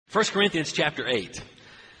1 Corinthians chapter 8.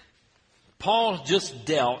 Paul just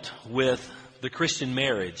dealt with the Christian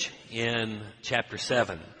marriage in chapter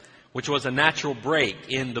 7, which was a natural break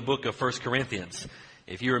in the book of 1 Corinthians.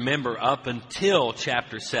 If you remember, up until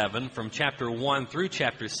chapter 7, from chapter 1 through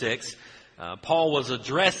chapter 6, Paul was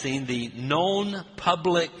addressing the known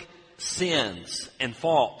public sins and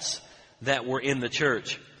faults that were in the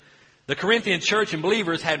church. The Corinthian church and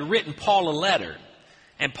believers had written Paul a letter,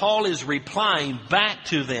 and Paul is replying back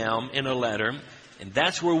to them in a letter, and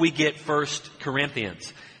that's where we get 1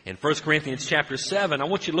 Corinthians. In 1 Corinthians chapter 7, I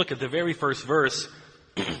want you to look at the very first verse,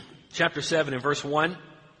 chapter 7 and verse 1.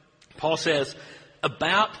 Paul says,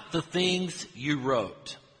 about the things you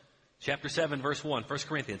wrote. Chapter 7, verse 1, 1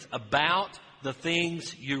 Corinthians, about the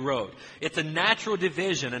things you wrote. It's a natural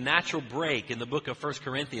division, a natural break in the book of 1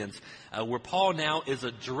 Corinthians, where Paul now is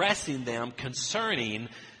addressing them concerning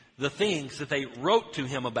the things that they wrote to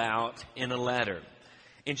him about in a letter.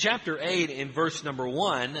 In chapter 8, in verse number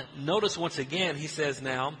 1, notice once again, he says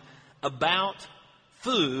now, about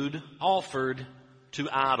food offered to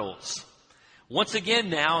idols. Once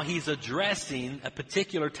again now, he's addressing a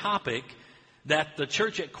particular topic that the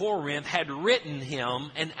church at Corinth had written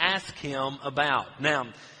him and asked him about. Now,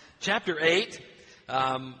 chapter 8,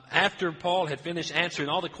 after Paul had finished answering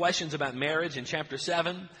all the questions about marriage in chapter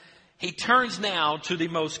 7, he turns now to the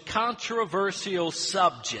most controversial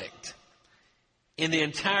subject in the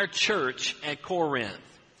entire church at Corinth.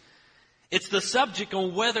 It's the subject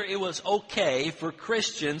on whether it was okay for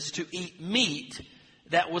Christians to eat meat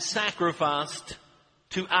that was sacrificed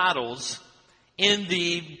to idols in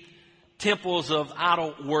the temples of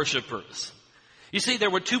idol worshipers. You see, there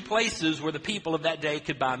were two places where the people of that day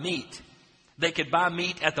could buy meat. They could buy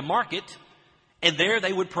meat at the market, and there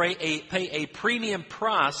they would pay a premium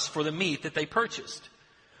price for the meat that they purchased.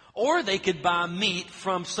 Or they could buy meat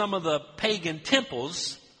from some of the pagan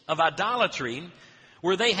temples of idolatry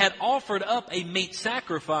where they had offered up a meat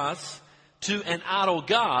sacrifice to an idol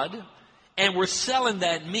god and were selling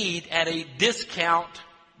that meat at a discount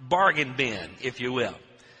bargain bin, if you will.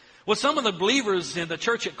 Well, some of the believers in the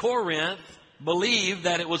church at Corinth believed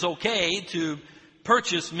that it was okay to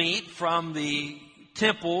purchase meat from the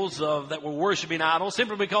temples that were worshiping idols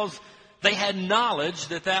simply because they had knowledge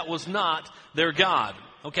that that was not their God.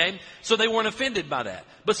 Okay? So they weren't offended by that.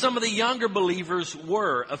 But some of the younger believers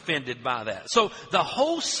were offended by that. So the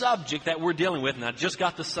whole subject that we're dealing with, and I just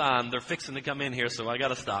got the sign, they're fixing to come in here, so I got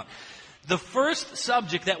to stop. The first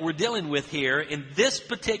subject that we're dealing with here in this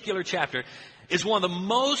particular chapter is one of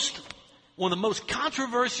the most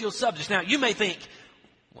controversial subjects. Now, you may think,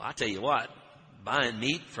 well, I tell you what, buying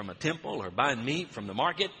meat from a temple or buying meat from the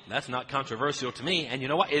market, that's not controversial to me. And you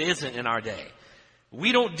know what? It isn't in our day.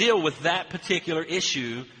 We don't deal with that particular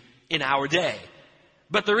issue in our day.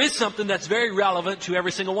 But there is something that's very relevant to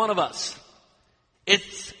every single one of us.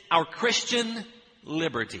 It's our Christian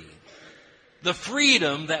liberty. The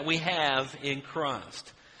freedom that we have in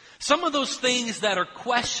Christ. Some of those things that are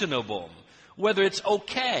questionable, whether it's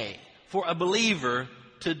okay for a believer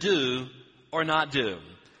to do or not do.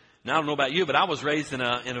 Now, I don't know about you, but I was raised in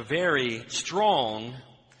a very strong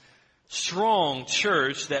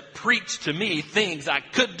church that preached to me things I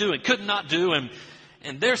could do and could not do.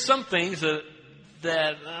 And there's some things that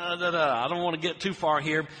I don't want to get too far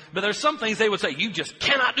here, but there's some things they would say, you just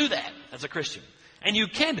cannot do that as a Christian. And you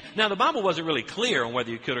can. Now, the Bible wasn't really clear on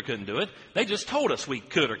whether you could or couldn't do it. They just told us we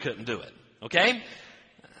could or couldn't do it. Okay?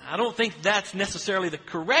 I don't think that's necessarily the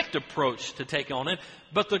correct approach to take on it.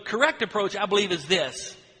 But the correct approach, I believe, is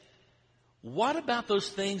this. What about those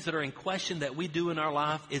things that are in question that we do in our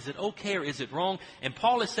life? Is it okay or is it wrong? And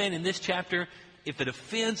Paul is saying in this chapter, if it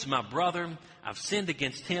offends my brother, I've sinned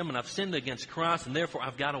against him and I've sinned against Christ, and therefore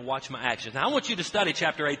I've got to watch my actions. Now, I want you to study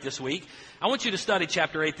chapter 8 this week. I want you to study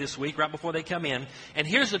chapter 8 this week right before they come in. And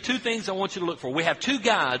here's the two things I want you to look for. We have two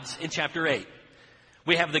gods in chapter 8.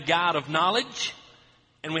 We have the God of knowledge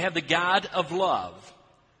and we have the God of love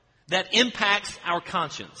that impacts our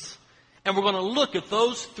conscience. And we're going to look at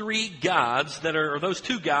those three gods those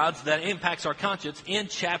two gods that impacts our conscience in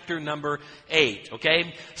chapter number 8.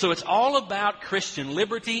 Okay? So it's all about Christian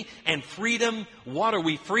liberty and freedom. What are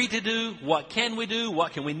we free to do? What can we do?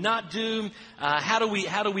 What can we not do? How do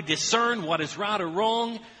we discern what is right or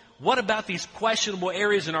wrong? What about these questionable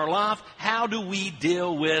areas in our life? How do we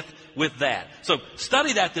deal with that? So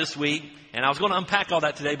study that this week. And I was going to unpack all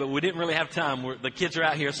that today, but we didn't really have time. The kids are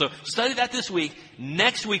out here. So study that this week.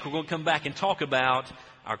 Next week, we're going to come back and talk about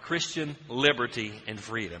our Christian liberty and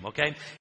freedom, okay?